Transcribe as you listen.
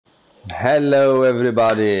Hello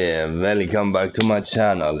everybody, welcome back to my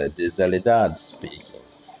channel. It is Elidad speaking.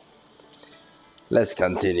 Let's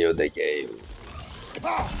continue the game.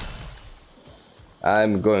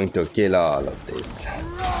 I'm going to kill all of this.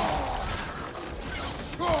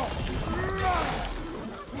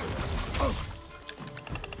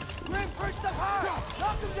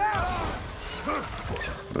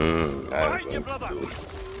 I'm going to do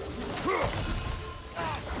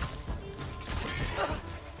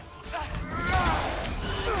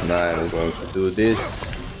I'm going to do this.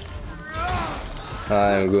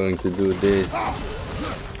 I'm going to do this.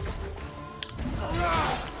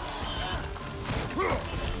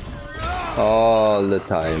 All the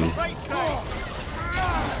time.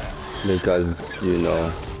 Because you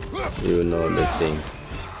know the thing.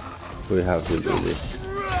 We have to do this.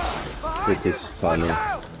 It is funny.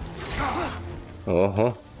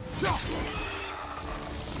 Uh-huh.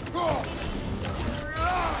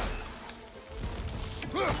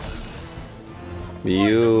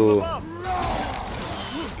 You.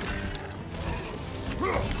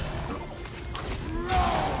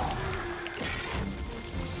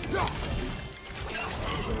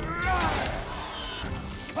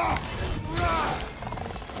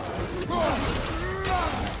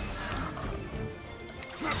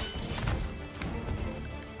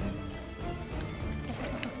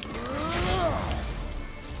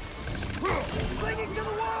 Clinging to the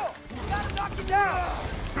wall! You gotta knock him down!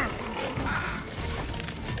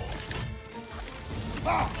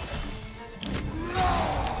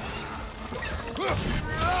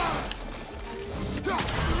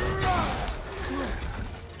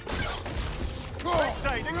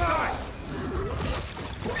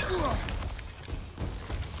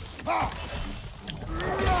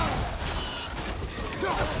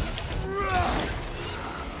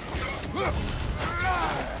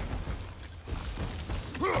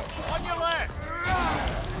 On your left!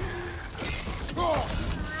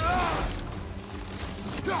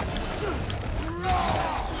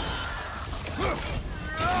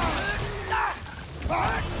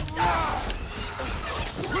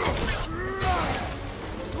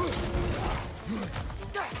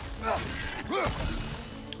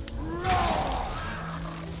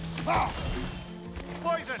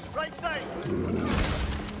 Poison, right side!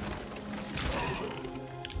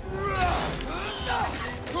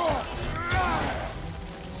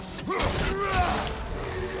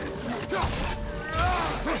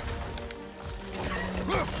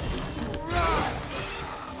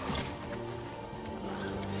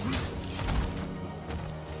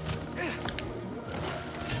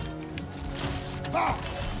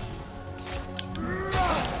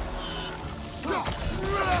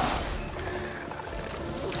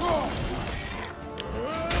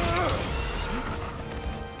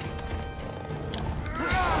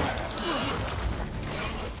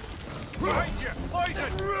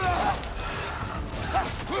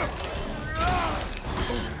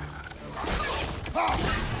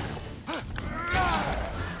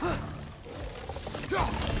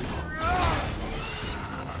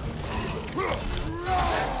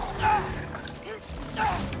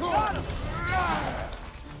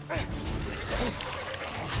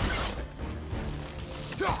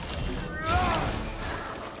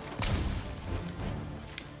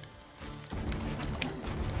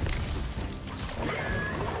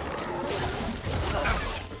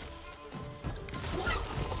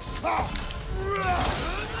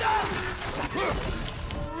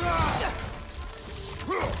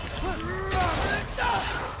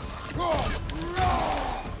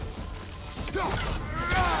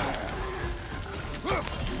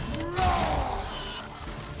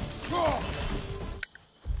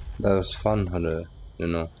 That was fun, Hunter.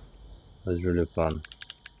 That was really fun.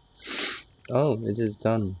 Oh, it is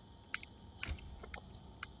done.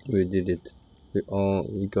 We did it.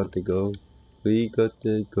 We got the go. We got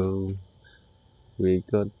the go. We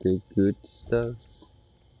got the good stuff.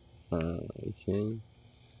 Okay.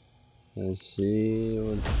 Let's see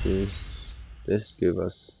what this give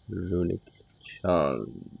us runic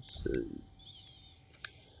chances.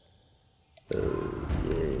 Yeah.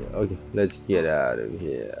 Okay, let's get out of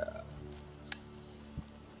here.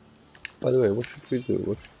 By the way, what should we do?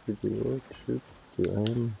 What should we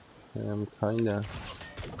do? I'm kinda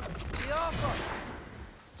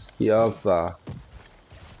Skiafa.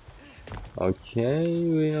 Okay,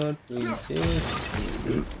 we are doing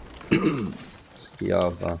this.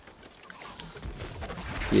 Skiafa.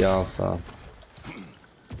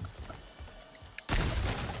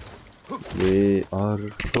 We are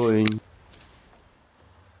going.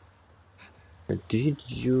 Did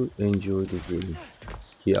you enjoy the game?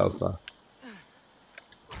 Skiafa.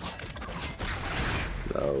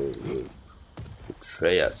 No, you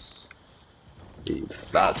betray us. Be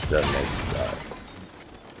faster next time.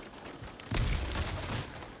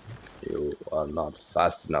 You are not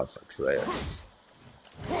fast enough, Atreus.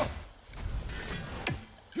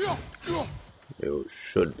 You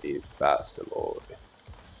should be faster, boy.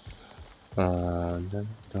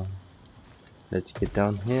 Let's get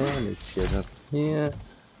down here. Let's get up here.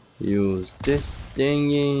 Use this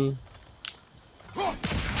thingy.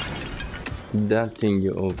 That thingy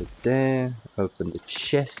over there. Open the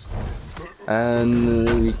chest.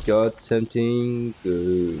 And we got something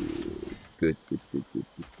good. Good.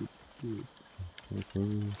 Okay.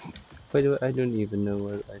 By the way, I don't even know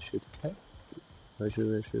where I should head. Where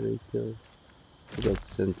should I go? I got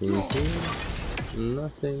something here.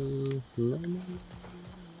 Nothing. No.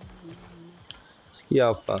 Ski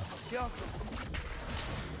Alpha.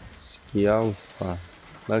 Ski Alpha.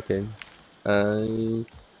 Okay. I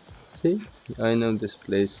think I know this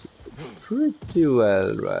place pretty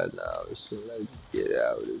well right now, so let's get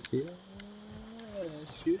out of here.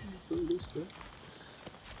 Should we go this way?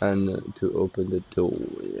 And to open the door,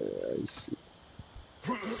 yeah, I see.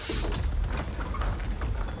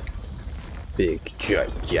 Big,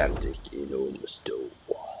 gigantic, enormous door.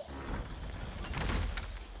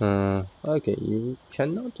 Okay, you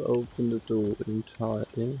cannot open the door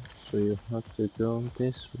entirely, so you have to go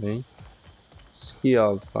this way. Ski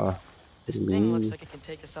Alpha. This thing looks like it can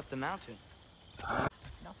take us up the mountain.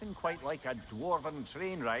 Nothing quite like a dwarven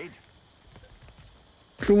train ride.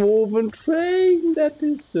 Dwarven train, that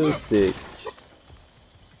is so sick.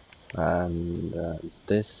 And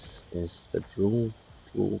this is the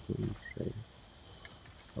dwarven train.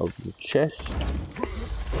 Open the chest.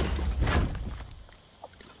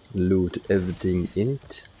 Loot everything in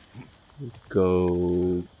it.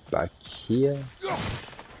 Go back here.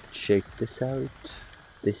 Check this out.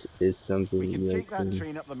 This is something We can take can... that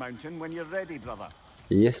train up the mountain when you're ready, brother.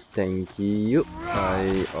 Yes, thank you.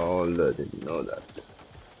 I already know that.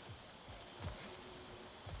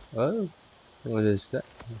 Oh, what is that?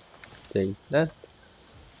 Take that.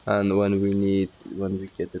 And when we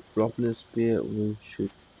get the problem spear, we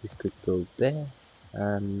could go there.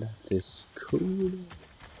 And that is cool.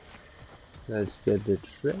 Let's get the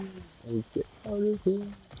train and get out of here.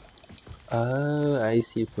 Oh, I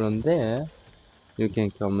see. From there, you can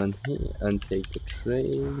come in here and take the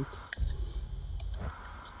train.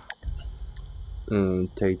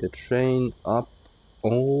 Take the train up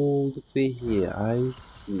all the way here. I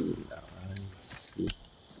see now. I see.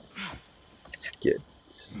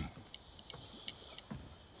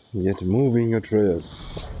 Get moving, Atreus.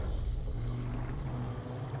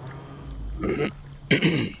 Get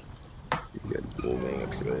moving,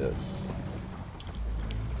 Atreus.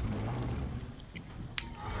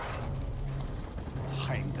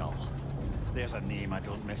 Heimdall. There's a name I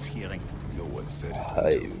don't miss hearing. No one said it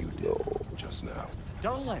until you did Heimdall. just now.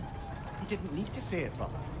 Durlin. He didn't need to say it,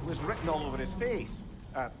 brother. It was written all over his face.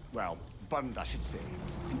 Well, burned, I should say.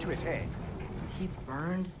 Into his head. He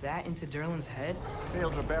burned that into Durlin's head?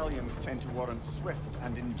 Failed rebellions tend to warrant swift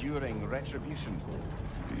and enduring retribution.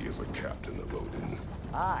 He is a captain of Odin.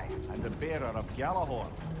 Aye, and the bearer of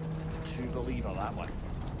Galahorn. True believer, that one.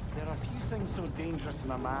 There are few things so dangerous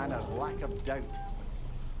in a man as lack of doubt.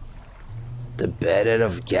 The bearer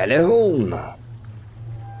of Galahorn.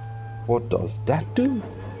 What does that do?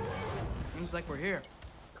 Seems like we're here.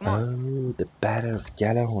 Come on. Oh, the bearer of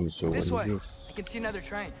Galahorn. So This way. when you I can see another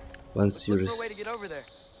train. once you Look for a way to get over there.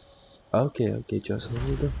 Okay, just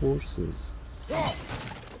hold the horses.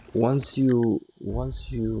 Once you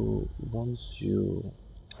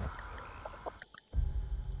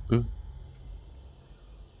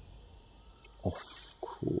of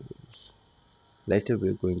course. Later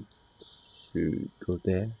we're going to go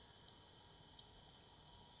there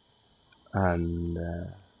and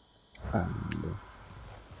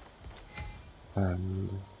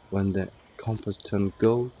when the compass turns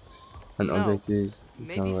gold and No, objectives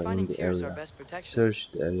maybe somewhere in finding the Tyr's our area. best protection. Search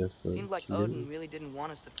the area for Seemed like clues. Odin really didn't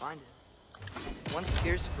want us to find it. Once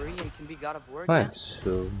Tyr's free and can be God of War Right, again,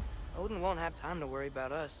 so Odin won't have time to worry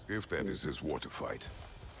about us. If that is his war to fight,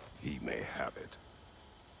 he may have it.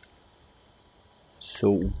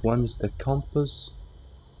 once the compass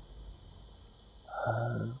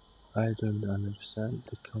I don't understand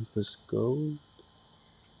the compass goes.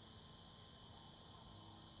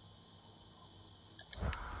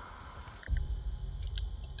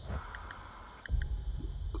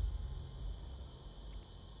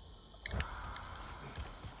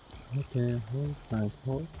 Okay, hold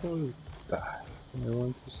back. I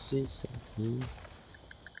want to see something.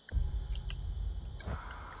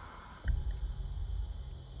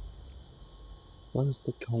 Once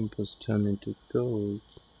the compass turned into gold,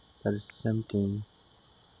 that is something.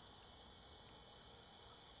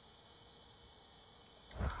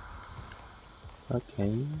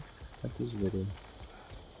 Okay, that is very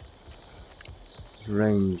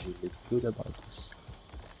strangely good about this.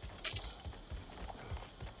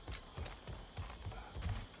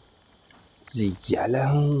 The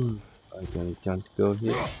yellow. Okay, can't go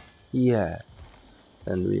here. Yeah,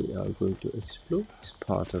 and we are going to explore this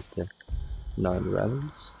part of the 9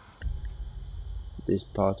 realms. This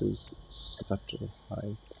part is Svater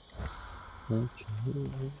High. Okay.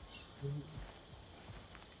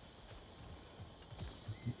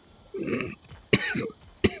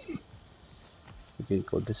 Okay,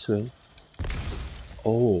 go this way.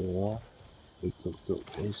 Or we could go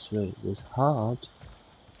this way. This heart.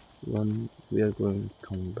 One, we are going to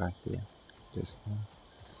come back here. This heart.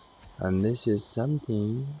 And this is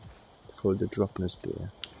something for the Dropner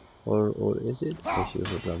Spear. Or is it actually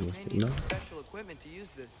for Dropner May Spear? need No? some special equipment to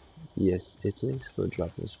use this. Yes, it is for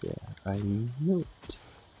Dropner Spear. I knew it.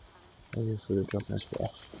 It is for the Dropner Spear.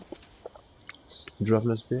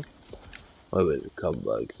 Dropner Spear? I will come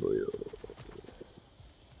back for you.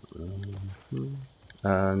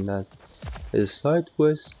 And that is side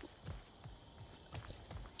quest.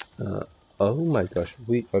 Oh my gosh,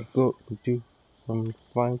 we are going to do some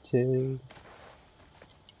fighting.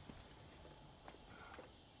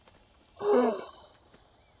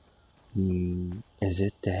 Is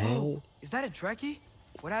it there? Oh, is that a Trekkie?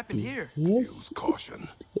 What happened here? Yes, Use caution.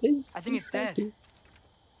 I think it's dead.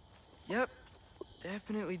 Yep,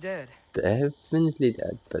 definitely dead. Definitely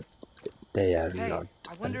dead, but they are Hey, not.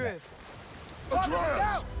 I wonder alive. if...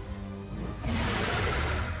 Atreus!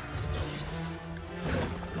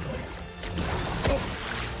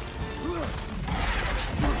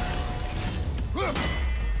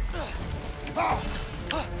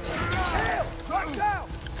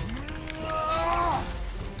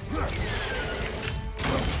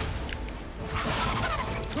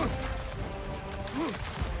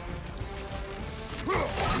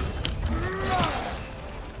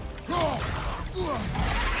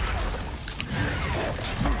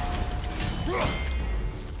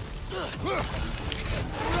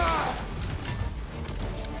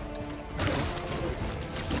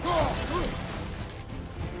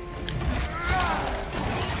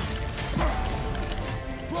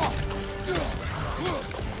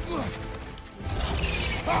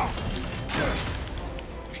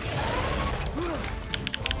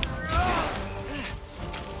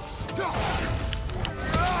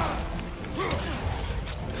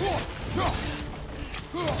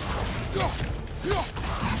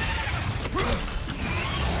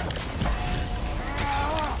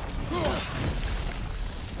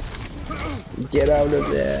 Get out of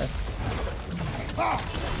there!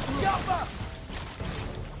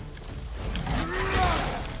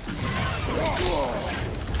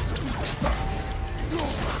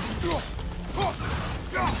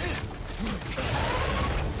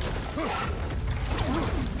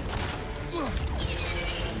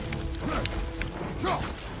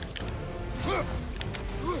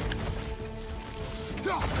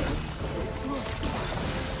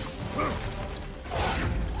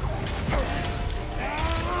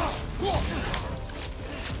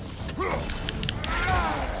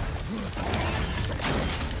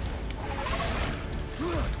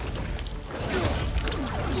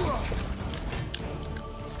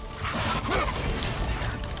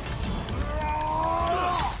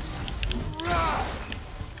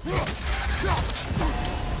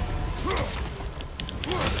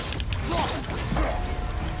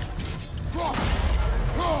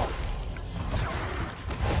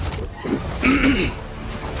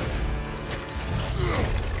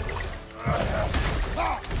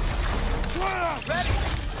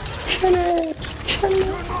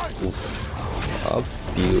 A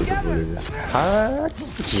beautiful heart.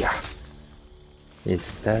 Yeah.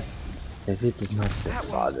 It's that. If it is not the That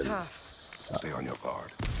one was father's tough. son. Stay on your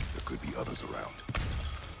guard. There could be others around.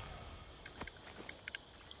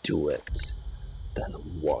 Do it. Then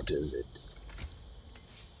what is it?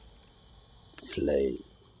 Flame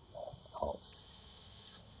of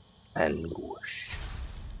anguish.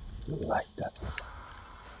 Like that.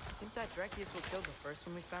 Think that Trekkie is what killed the first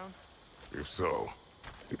one we found? If so,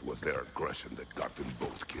 it was their aggression that got them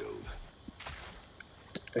both killed.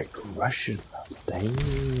 Aggression. Damn.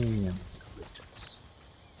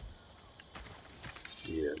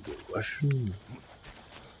 Yeah, aggression.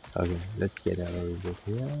 Okay, let's get out of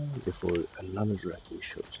here before another Draki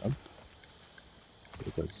shows up.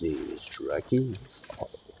 Because these Drakis are...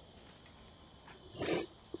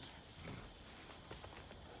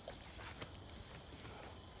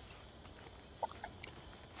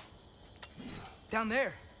 Down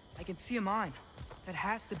there, I can see a mine. That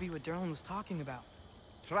has to be what Derlin was talking about.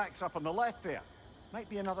 Tracks up on the left there. Might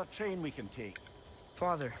be another train we can take.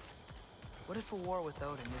 Father, what if a war with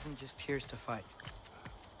Odin isn't just Tyr's to fight?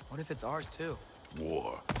 What if it's ours too?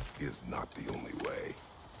 War is not the only way.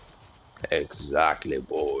 Exactly,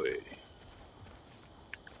 boy.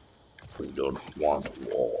 We don't want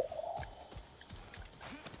war.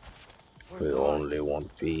 We We're only gods.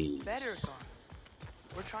 want peace. Better gods.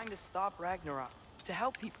 We're trying to stop Ragnarok, to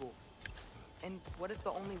help people. And what if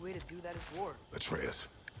the only way to do that is war? Atreus.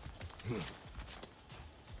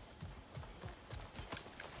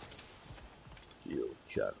 You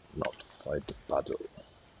cannot fight the battle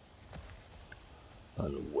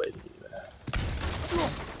and win.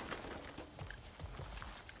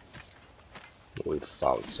 We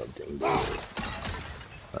found something good,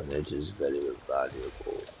 and it is very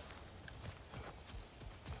valuable.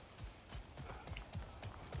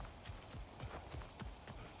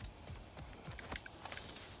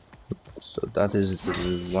 So that is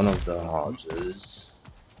one of the houses.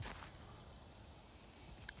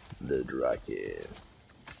 The Drake.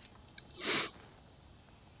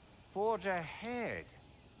 Forge ahead.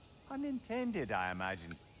 Unintended, I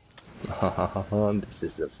imagine. This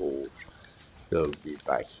is the forge. We'll be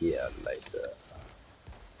back here later.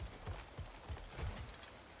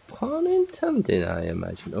 Pun intended, I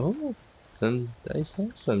imagine. Oh, then they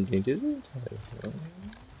said something, didn't they?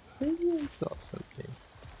 Maybe I thought something.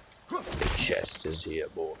 The chest is here,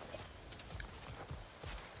 boy.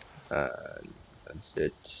 And that's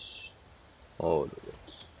it. All of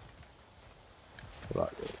it. Right,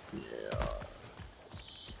 yeah.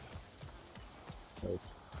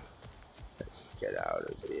 Let's get out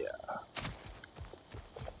of here.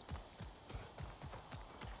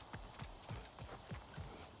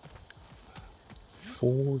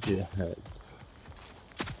 Forge ahead.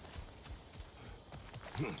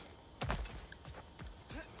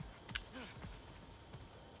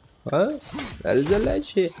 Huh? That is a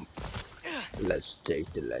ledge here. Let's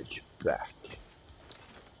take the ledge back.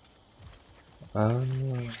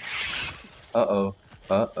 Uh-oh.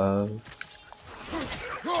 Uh-oh.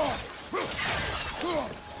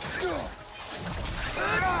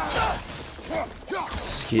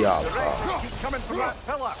 Skiafa. Keep coming from that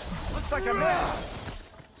pillar. Looks like a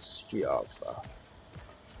mess. Skiafa.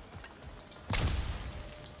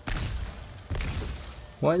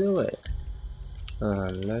 By the way,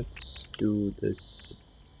 let's do this.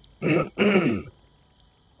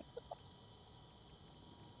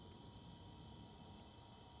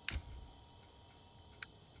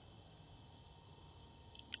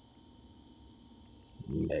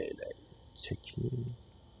 Melee technique.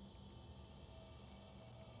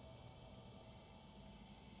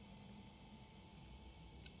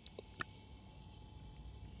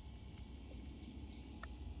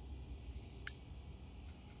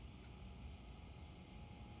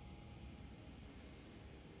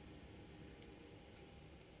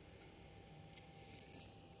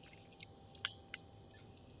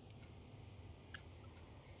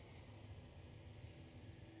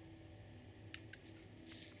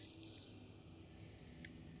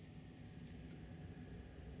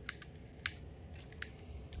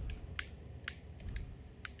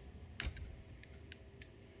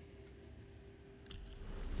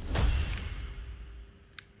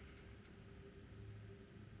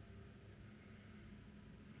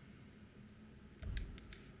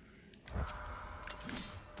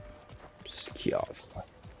 Skiafa.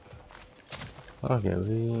 Okay,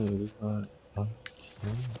 we got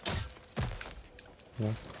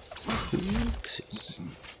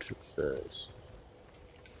traverse.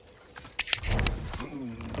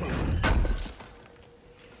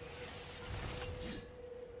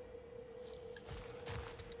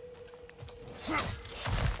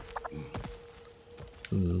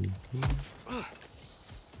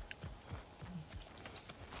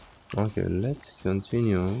 Okay, let's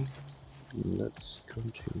continue. Let's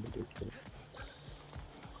continue the game.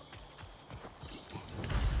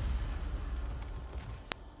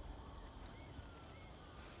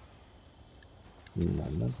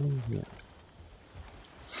 Nothing here.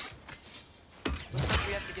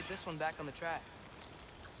 We have to get this one back on the track.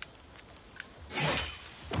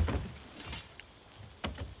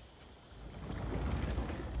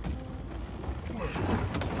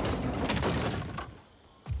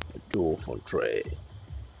 A door for tray.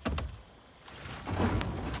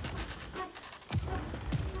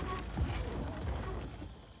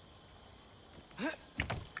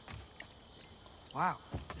 Wow,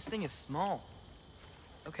 this thing is small.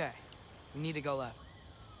 Okay, we need to go left.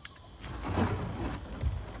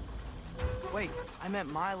 Wait, I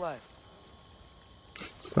meant my left.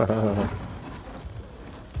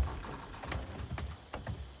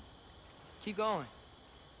 Keep going.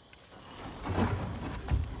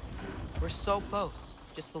 We're so close.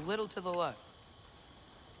 Just a little to the left.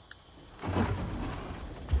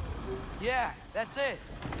 Yeah, that's it.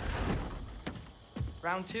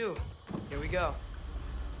 Round 2. Here we go.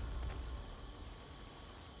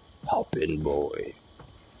 Hop in, boy.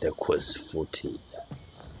 The quest 14.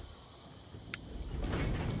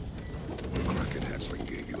 Kraken hatchling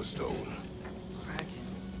gave you a stone. Kraken.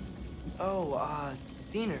 Oh,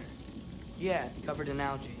 Diener. Yeah, covered in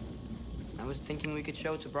algae. I was thinking we could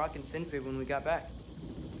show it to Brock and Sindri when we got back.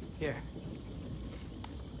 Here.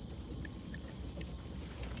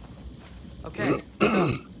 Okay,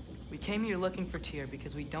 so we came here looking for Tyr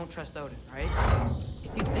because we don't trust Odin, right?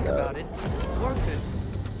 If you think about it, Thor could...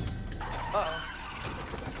 Uh-oh.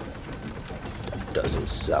 Doesn't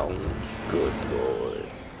sound good, boy.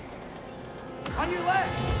 On your left!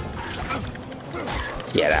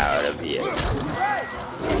 Get out of here, Right!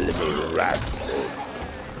 little rascal.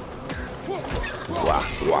 Wah,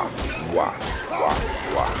 wah, wah, wah,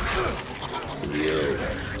 wah. You.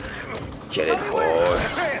 Get it, boy.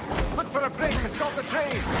 Atreus, look for a break to stop the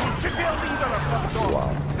train. Should be a lever of some sort.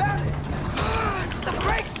 Wow. Found it! The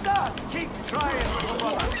brake stuck! Keep trying, little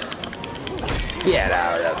brother. Get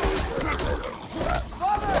out of here, little rascal.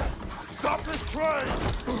 Father! Stop this train!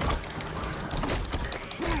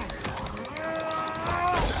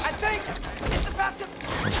 I think it's about to...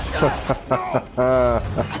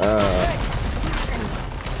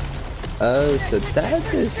 Oh, so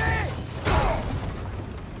that is...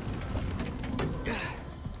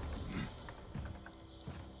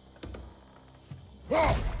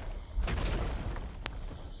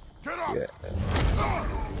 Get up! Yeah.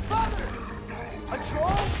 Father! A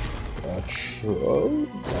troll? A troll?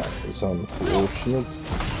 That is unfortunate.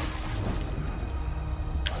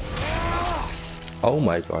 Oh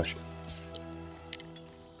my gosh.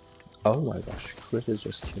 Oh my gosh, Chris has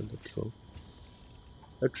just killed a troll.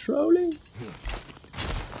 A trolley?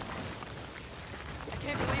 I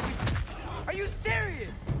can't believe he's... Are you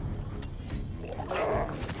serious?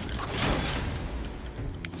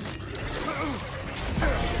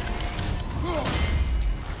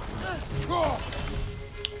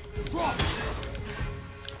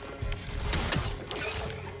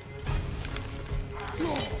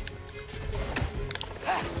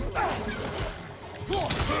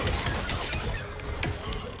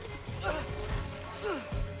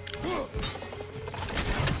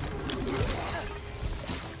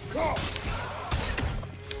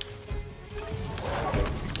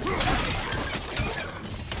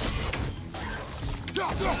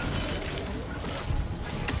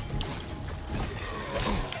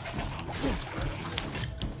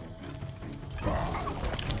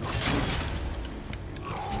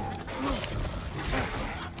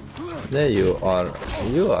 There you are.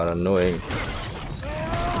 You are annoying.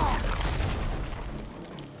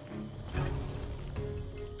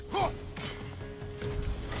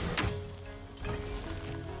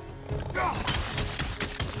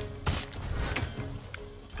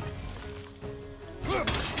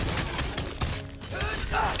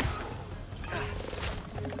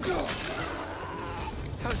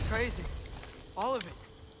 That was crazy. All of it.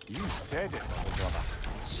 You said it, little brother.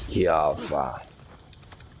 Skiava.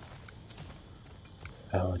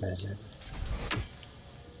 Oh, that's it.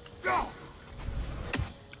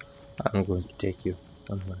 I'm going to take you.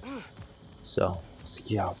 Don't worry. So,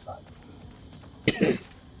 Skiava.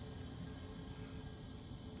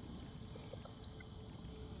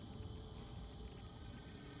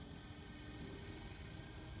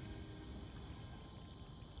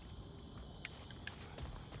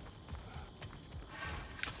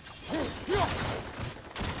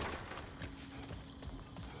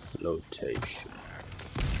 Flotation.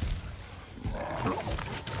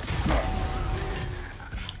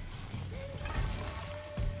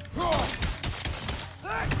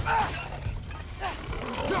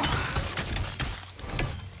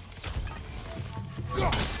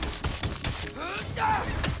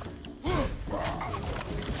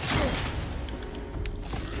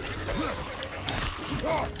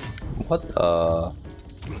 What the? Oh,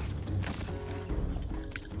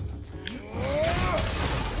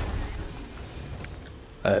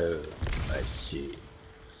 I see.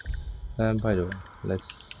 By the way, let's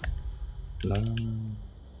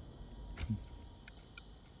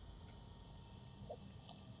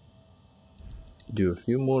do a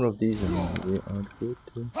few more of these and then we are good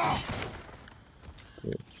to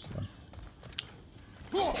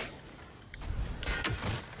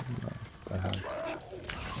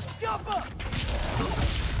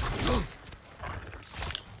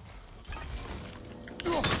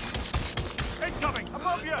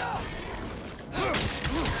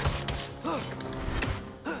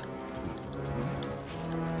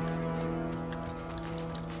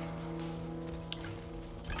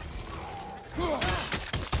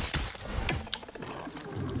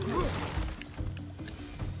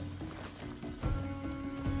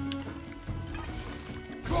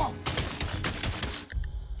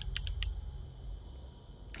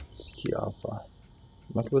Java.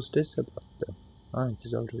 What was this about then? Ah, it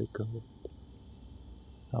is already covered.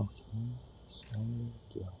 Okay, so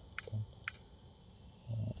yeah,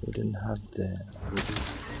 we didn't have the.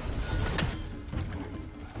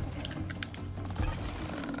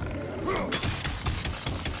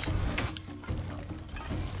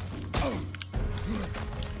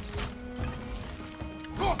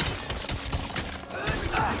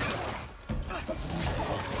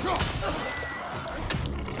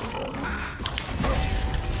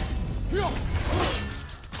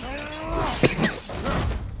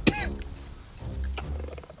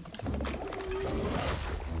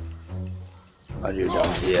 Are you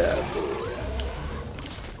down here, boy?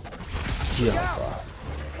 Java.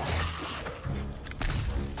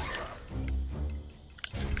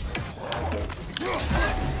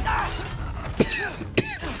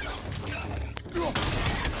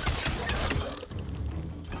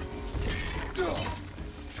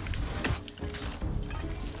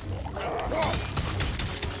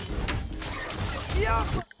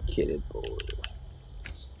 Kill it, boy.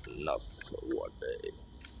 Enough for one day.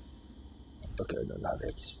 Okay, I don't have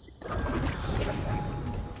XP.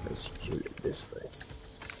 Let's kill it this way.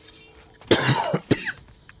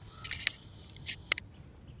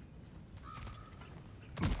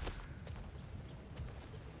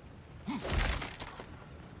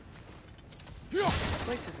 This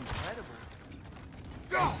place is incredible.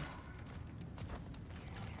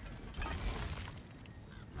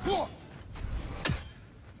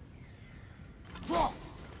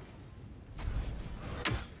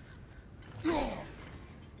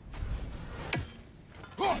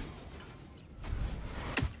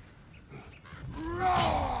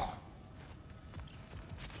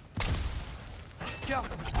 Jump.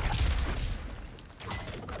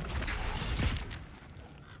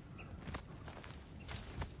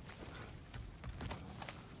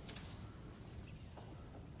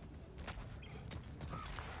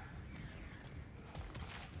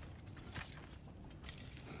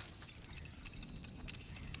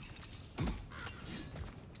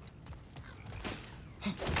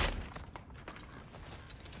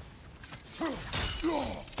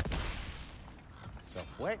 The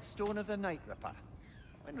whetstone of the Night Ripper.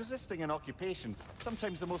 When resisting an occupation,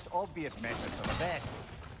 sometimes the most obvious methods are the best.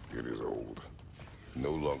 It is old.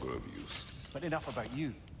 No longer of use. But enough about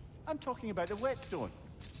you. I'm talking about the whetstone.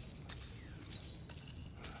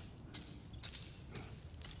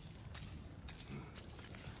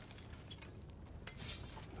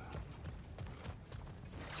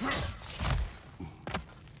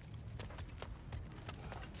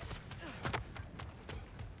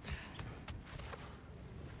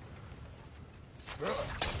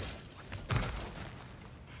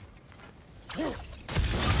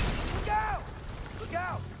 Look out! Look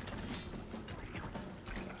out!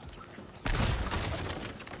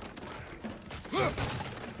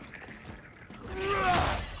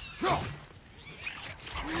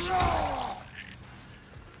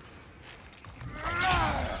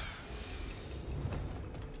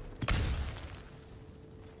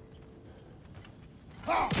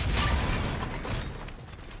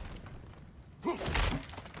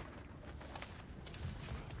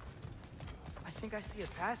 I think I see a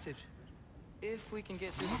passage. If we can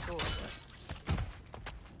get through the door.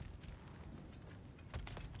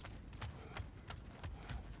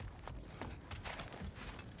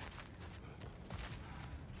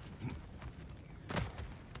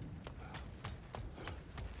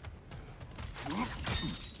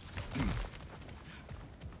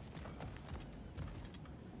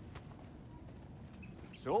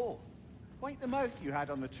 So, wipe the mouth you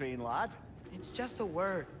had on the train, lad. It's just a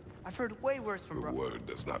word. I've heard way worse from The word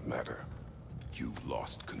does not matter. You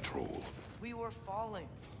lost control. We were falling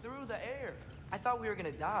through the air. I thought we were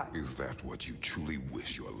gonna die. Is that what you truly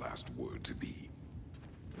wish your last word to be?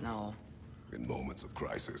 No. In moments of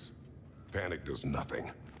crisis, panic does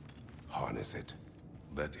nothing. Harness it.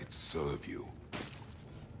 Let it serve you.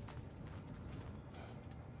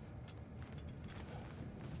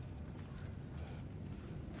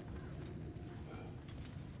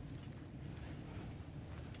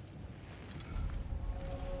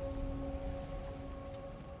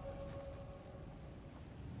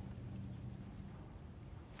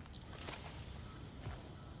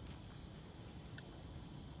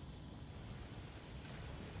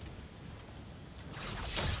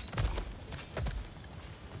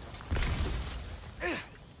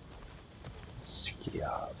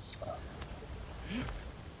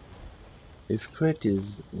 If Crit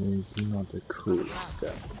is not a cool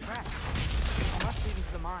step. Crap. I must lead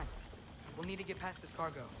into the mine. We'll need to get past this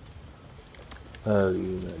cargo. Oh, you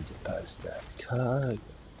need to pass that cargo.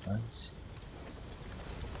 Nice.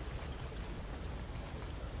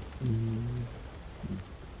 Mm.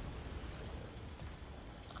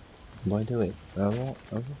 By the way,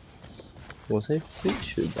 was I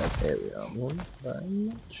pictured that area? Well, I'm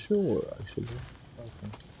not sure actually. Okay.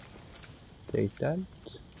 Take that.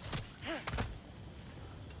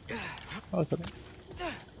 Okay.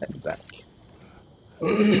 Head back. I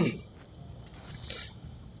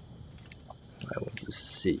want to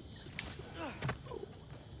see.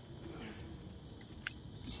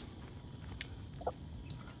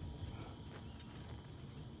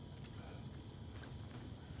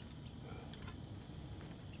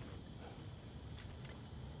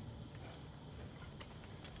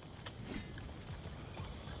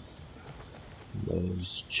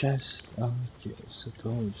 Those chests. Okay, so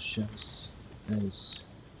those chests is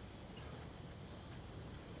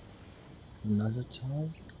another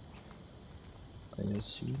time. I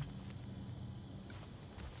assume.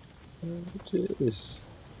 It is.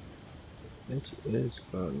 It is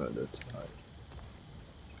for another time.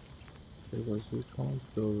 Because we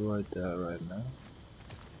can't go right there right now.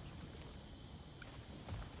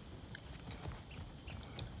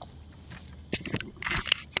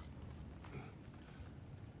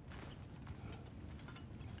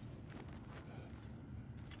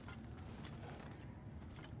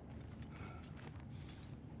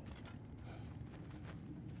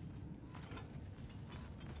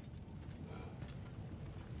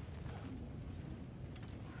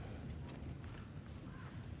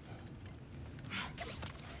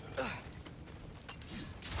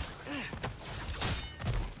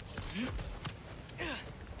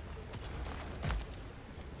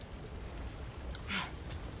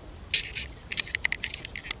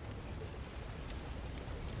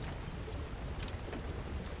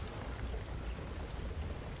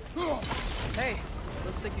 Hey,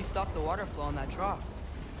 looks like you stopped the water flow in that trough.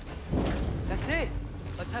 That's it.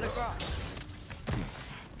 Let's head across.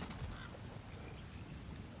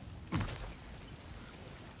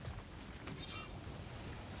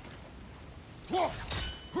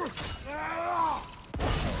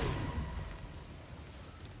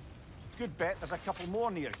 Good bet there's a couple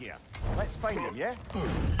more near here. Let's find them, yeah?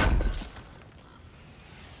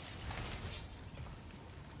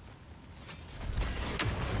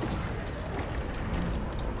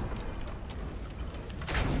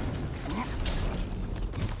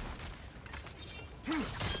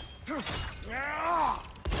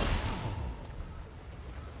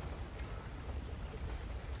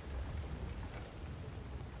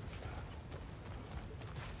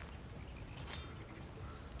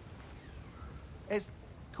 Is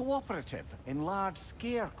cooperative in large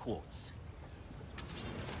scare quotes.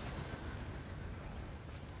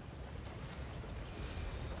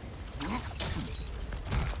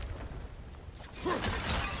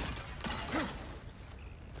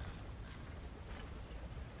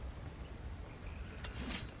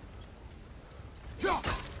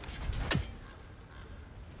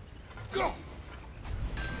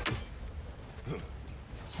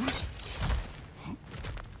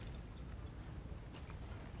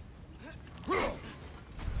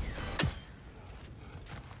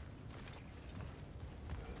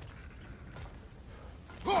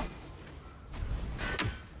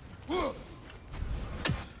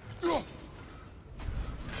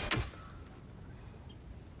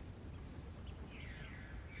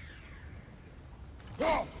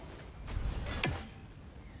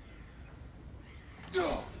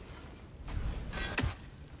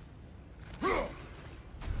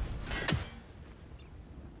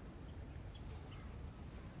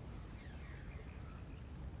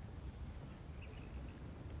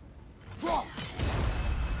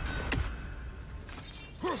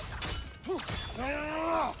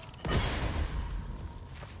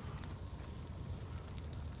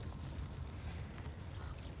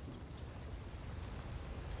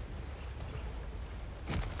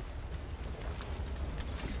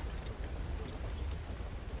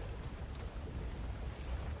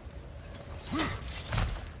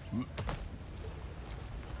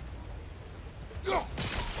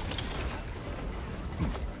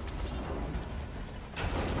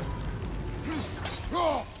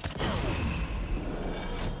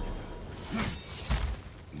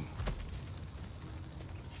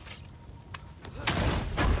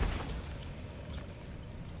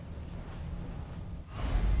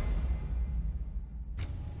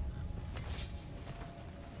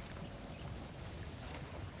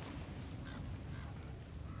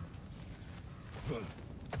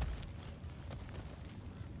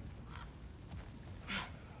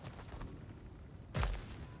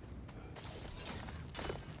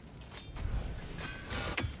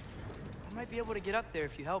 be able to get up there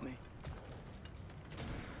if you help me.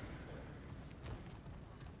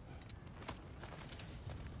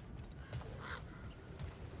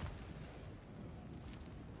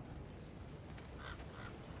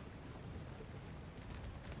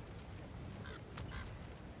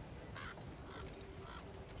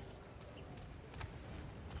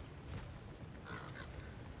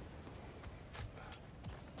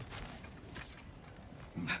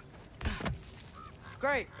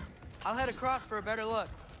 Great. I'll head across for a better look.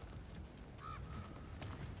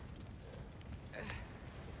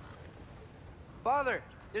 Father,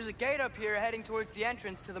 there's a gate up here heading towards the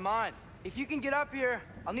entrance to the mine. If you can get up here,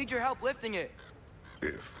 I'll need your help lifting it.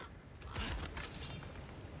 If.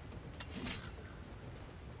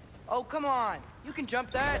 Oh, come on. You can jump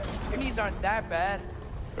that. Your knees aren't that bad.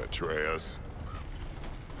 Atreus.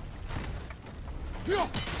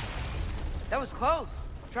 That was close.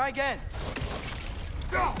 Try again.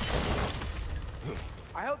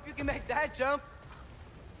 I hope you can make that jump.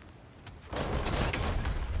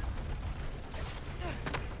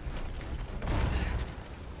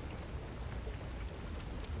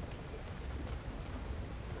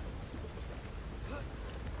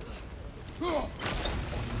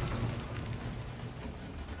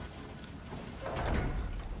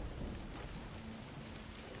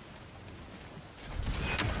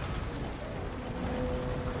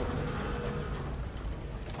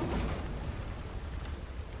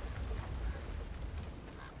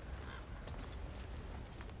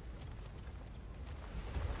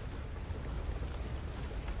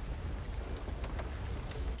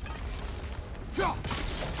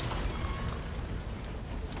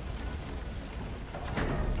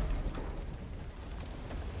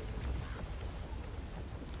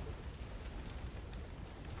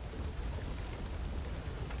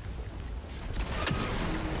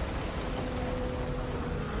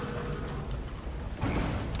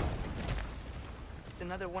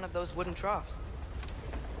 Another one of those wooden troughs.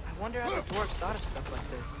 I wonder how the dwarves thought of stuff like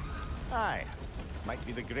this. Aye. Might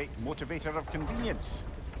be the great motivator of convenience.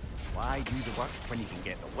 Why do the work when you can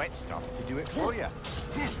get the wet stuff to do it for you?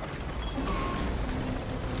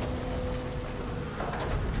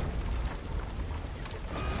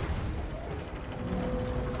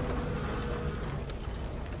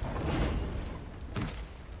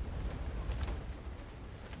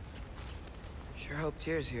 Sure hope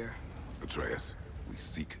Tyr's here. Atreus, we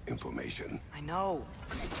seek information. I know.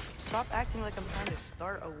 Stop acting like I'm trying to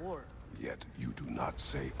start a war. Yet you do not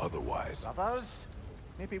say otherwise. Brothers,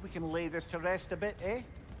 maybe we can lay this to rest a bit, eh?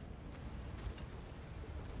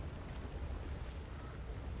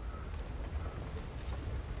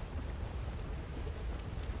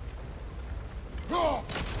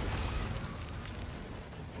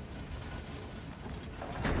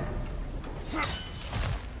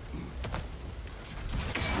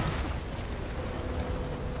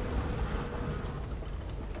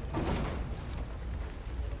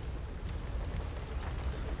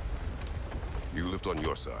 You lift on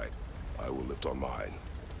your side. I will lift on mine.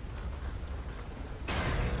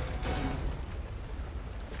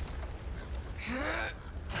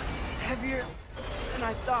 Heavier than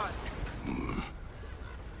I thought.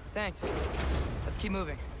 Thanks. Let's keep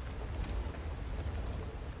moving.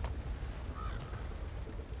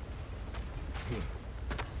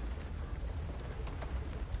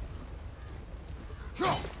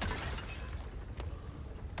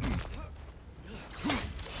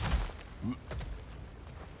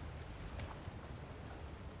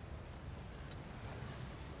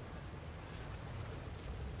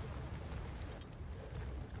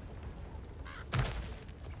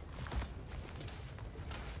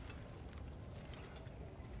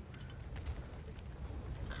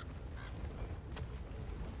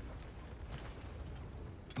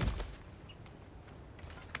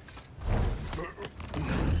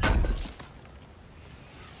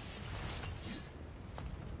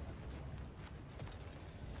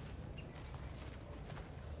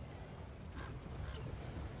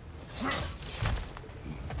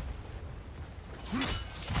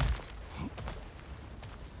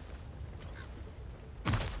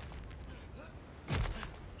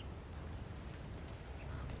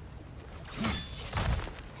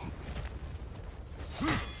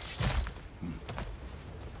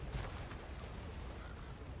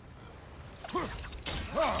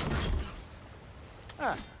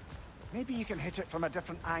 Maybe you can hit it from a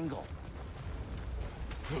different angle.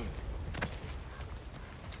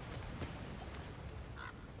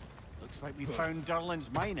 Looks like we found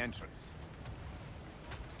Durlin's mine entrance.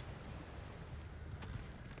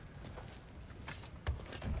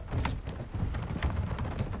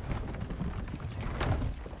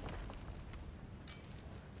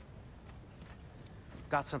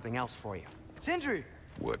 got something else for you. Sindri!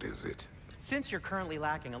 What is it? Since you're currently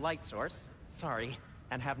lacking a light source, sorry,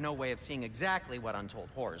 and have no way of seeing exactly what untold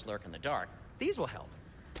horrors lurk in the dark, these will help.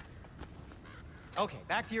 Okay,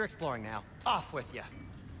 back to your exploring now. Off with you.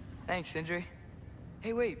 Thanks, Sindri.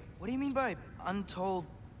 Hey, wait, what do you mean by untold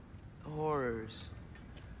horrors?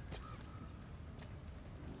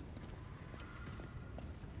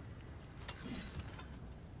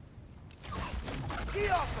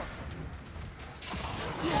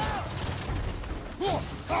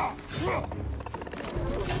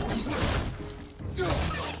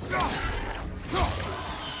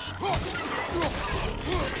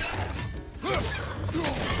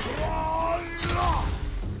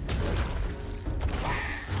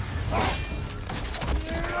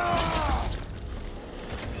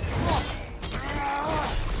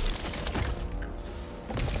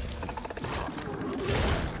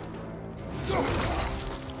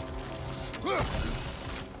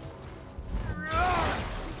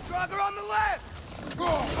 Drugger on the left!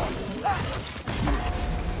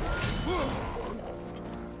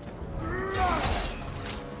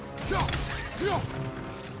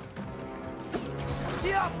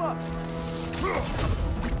 Siapa!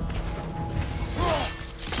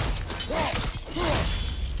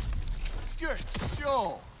 Good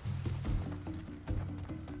show!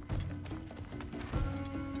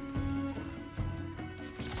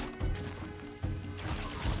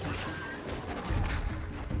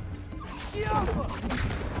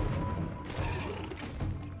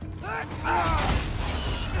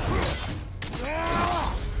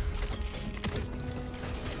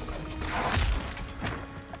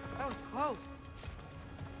 That was close.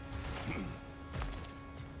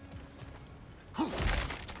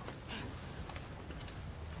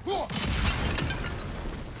 Whoa,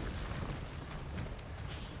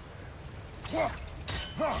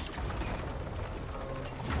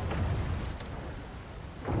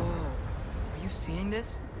 are you seeing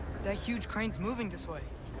this? That huge crane's moving this way.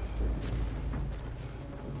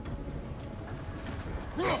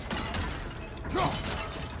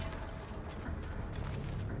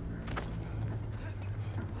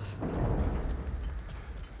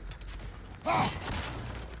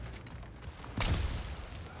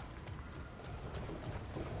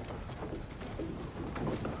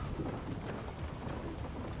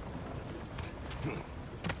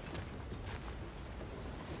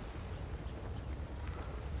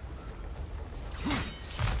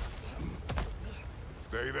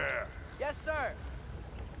 Stay there. Yes, sir.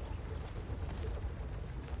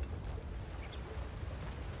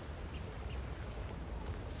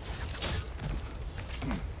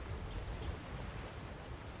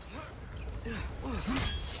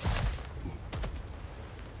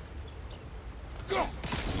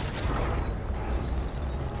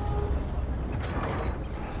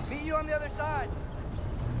 Meet you on the other side.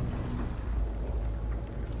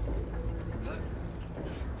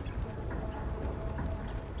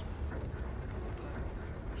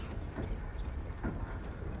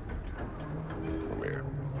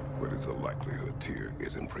 What is the likelihood Tyr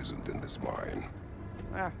is imprisoned in this mine?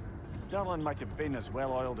 Durlin might have been as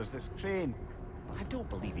well-oiled as this crane, but I don't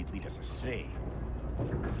believe he'd lead us astray.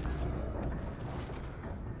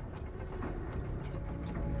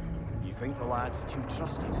 You think the lad's too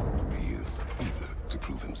trusting? He is eager to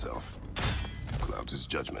prove himself. Clouds his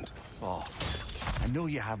judgment. Oh, I know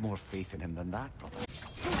you have more faith in him than that, brother.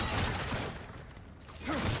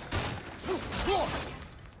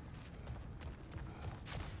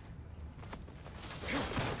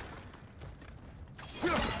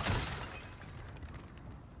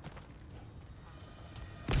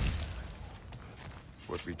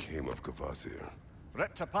 What became of Kvasir?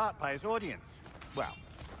 Ripped apart by his audience. Well,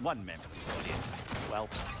 one member of his audience. Well,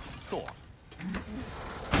 Thor.